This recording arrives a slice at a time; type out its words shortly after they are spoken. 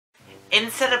In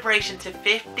celebration to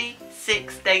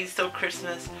 56 days till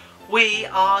Christmas, we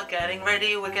are getting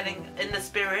ready, we're getting in the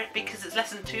spirit because it's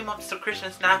less than 2 months till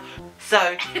Christmas now.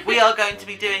 So we are going to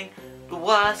be doing the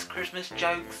worst Christmas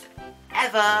jokes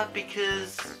ever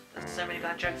because there's so many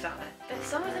bad jokes out there. But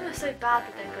some of them are so bad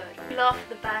that they're good. We laugh at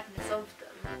the badness of them.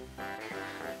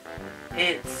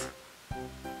 It's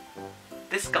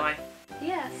this guy.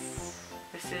 Yes.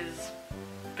 This is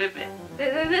Pheobe.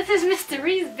 This is Mr.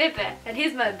 Ree's Bibby, and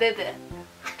he's my Bibby.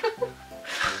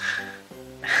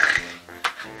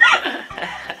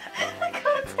 I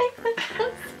can't take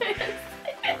myself seriously.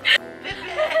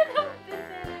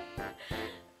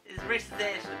 His wrist is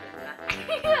there, should have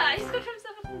been there. Yeah, he's got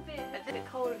himself a little bit. It's a bit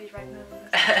cold of his right nose.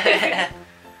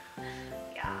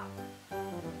 Yeah.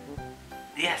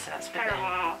 Yes, that's Pheobe.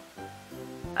 Hello.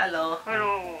 Hello.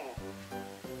 Hello.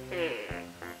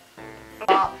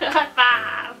 High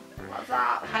five. What's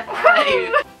up? High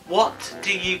five. What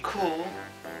do you call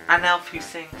an elf who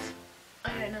sings? I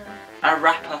don't know. A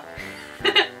rapper.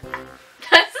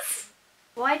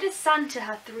 Why does Santa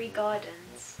have 3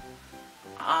 gardens?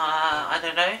 I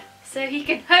don't know. So he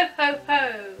can ho ho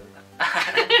ho.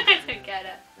 I don't get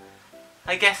it.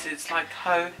 I guess it's like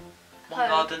ho, one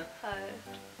garden. Ho.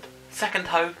 Second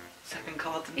ho, second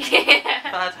garden.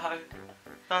 Yeah. Third ho,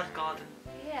 third garden.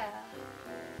 Yeah.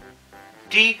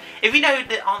 If you know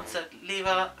the answer, leave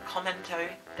a commento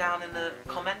down in the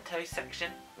commento section.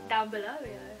 Down below,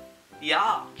 yo.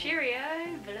 Yeah.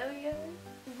 Cheerio, below, yo.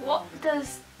 What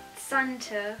does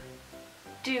Santa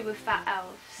do with fat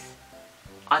elves?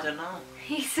 I don't know.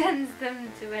 He sends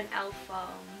them to an elf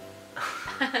farm.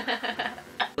 I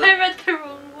read the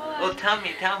wrong one. Well, tell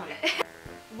me.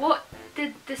 What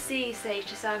did the sea say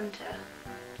to Santa?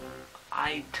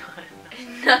 I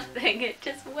don't know. Nothing, it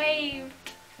just waved.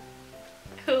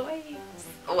 Waves.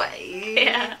 Wait.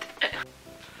 Yeah.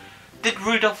 Did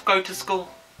Rudolph go to school?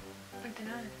 I don't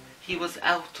know. He was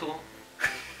Eltor.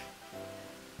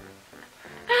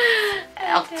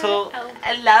 Eltor.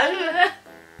 Hello.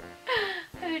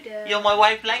 Oh dear. You're my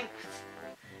wavelength.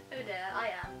 Oh dear, I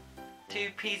am.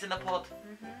 2 peas in a pod.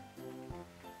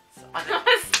 So, I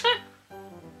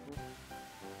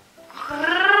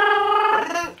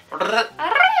don't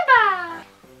Arriba!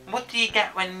 What do you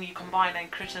get when you combine a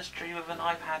Christmas tree with an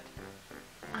iPad?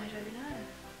 I don't know.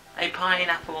 A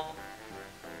pineapple.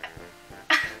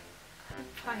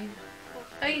 Pineapple.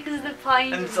 Oh, because the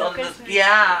pine And is on the, Christmas.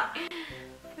 yeah.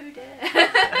 Oh dear.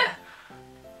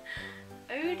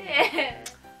 Oh dear.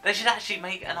 They should actually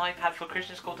make an iPad for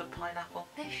Christmas called a pineapple.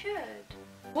 They should.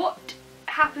 What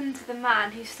happened to the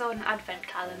man who stole an advent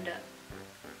calendar?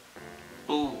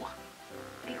 Ooh.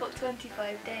 He got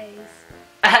 25 days.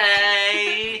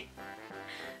 Hey!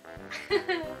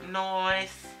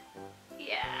 Nice.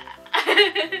 Yeah.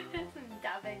 Some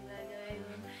dabbing there going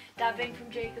on. Dabbing from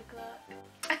Jacob Clark.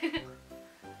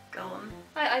 Go on.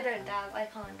 I don't dab. I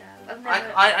can't dab. I've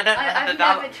never. I don't know how to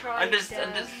dab. Never tried I'm just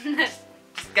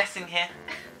guessing here.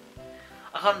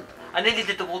 I nearly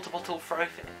did the water bottle throw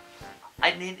thing.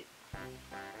 I nearly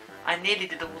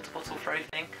did the water bottle throw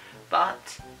thing,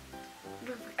 but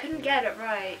We couldn't get it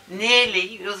right.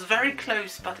 nearly. It was very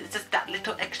close, but it's just that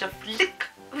little extra flick.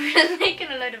 We're just making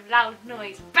a load of loud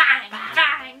noise. Bang,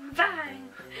 bang, bang.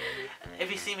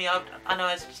 If you see me, I know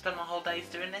I spend my whole days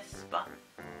doing this, but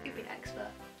You'd be an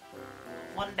expert.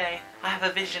 one day I have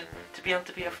a vision to be able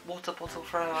to be a water bottle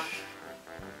thrower,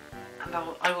 and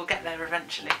I will get there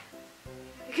eventually.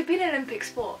 It could be an Olympic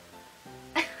sport.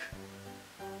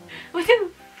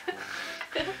 Woohoo!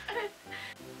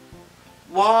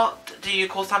 What do you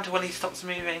call Santa when he stops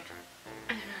moving?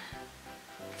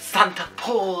 Santa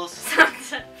pause.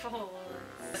 Santa pause.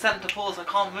 Santa pause. I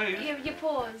can't move. You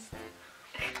paused.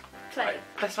 Play. Right,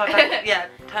 press my back. Yeah.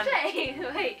 Turn. Play.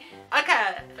 Wait.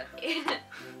 Okay.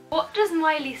 What does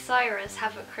Miley Cyrus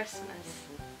have at Christmas?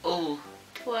 Ooh.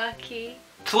 Twerky.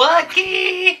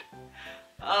 Twerky.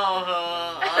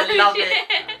 Oh, I love it.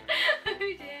 Oh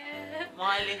dear.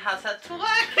 Miley has her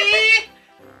twerky.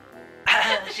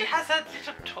 She has her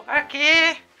little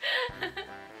twerky.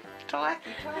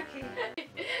 Twerky.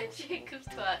 Jacob's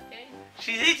twerking.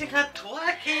 She's eating her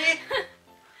twerky.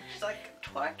 She's like,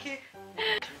 twerky.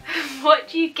 What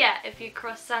do you get if you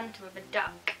cross Santa with a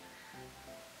duck?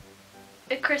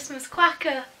 A Christmas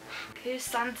quacker. Who's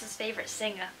Santa's favourite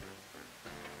singer?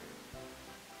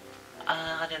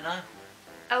 I don't know.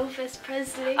 Elvis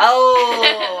Presley.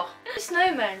 Oh!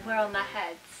 Snowmen wear on their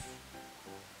heads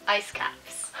ice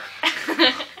caps.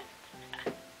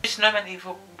 Snowmen eat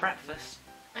for breakfast.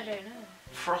 I don't know.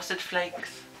 Frosted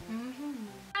flakes.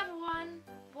 Number one.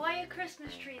 Why are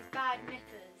Christmas trees bad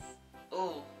knitters?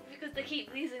 Oh. Because they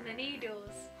keep losing the needles.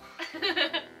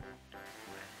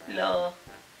 Hello.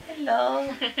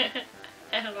 Hello.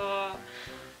 Hello.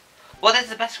 What is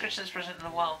the best Christmas present in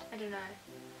the world? I don't know.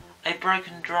 A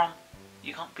broken drum.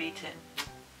 You can't beat it.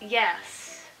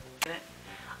 Yes.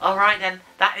 Alright then,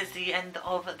 that is the end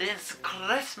of this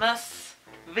Christmas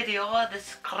video,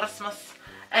 this Christmas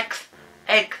egg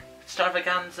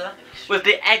extravaganza with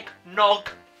the eggnog.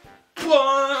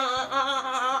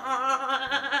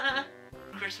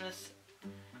 Christmas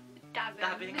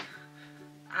dabbing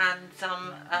and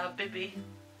some bibby.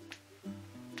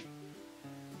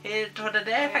 Here to the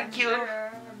day, thank you.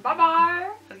 Bye bye.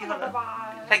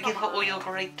 Thank you for all your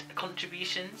great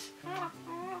contributions.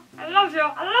 I love you.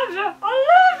 I love you. I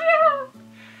love you.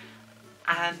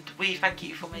 And we thank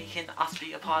you for making us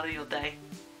be a part of your day.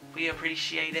 We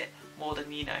appreciate it more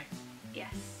than you know.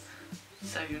 Yes.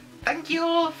 So thank you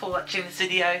all for watching this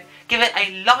video. Give it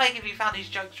a like if you found these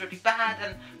jokes really bad,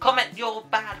 and comment your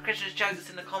bad Christmas jokes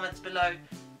in the comments below.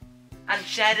 And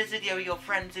share this video with your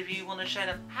friends if you want to show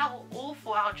them how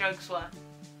awful our jokes were.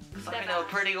 Because I think they were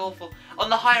pretty awful. On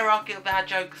the hierarchy of bad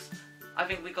jokes, I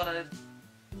think we got a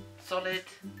solid...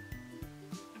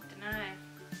 I don't know.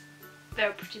 They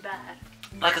were pretty bad.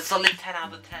 Like a solid 10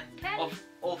 out of 10, 10. of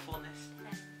awfulness.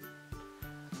 10.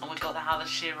 And we got that out of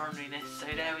sheer orneriness. So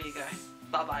there we go.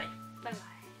 Bye bye. Bye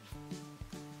bye.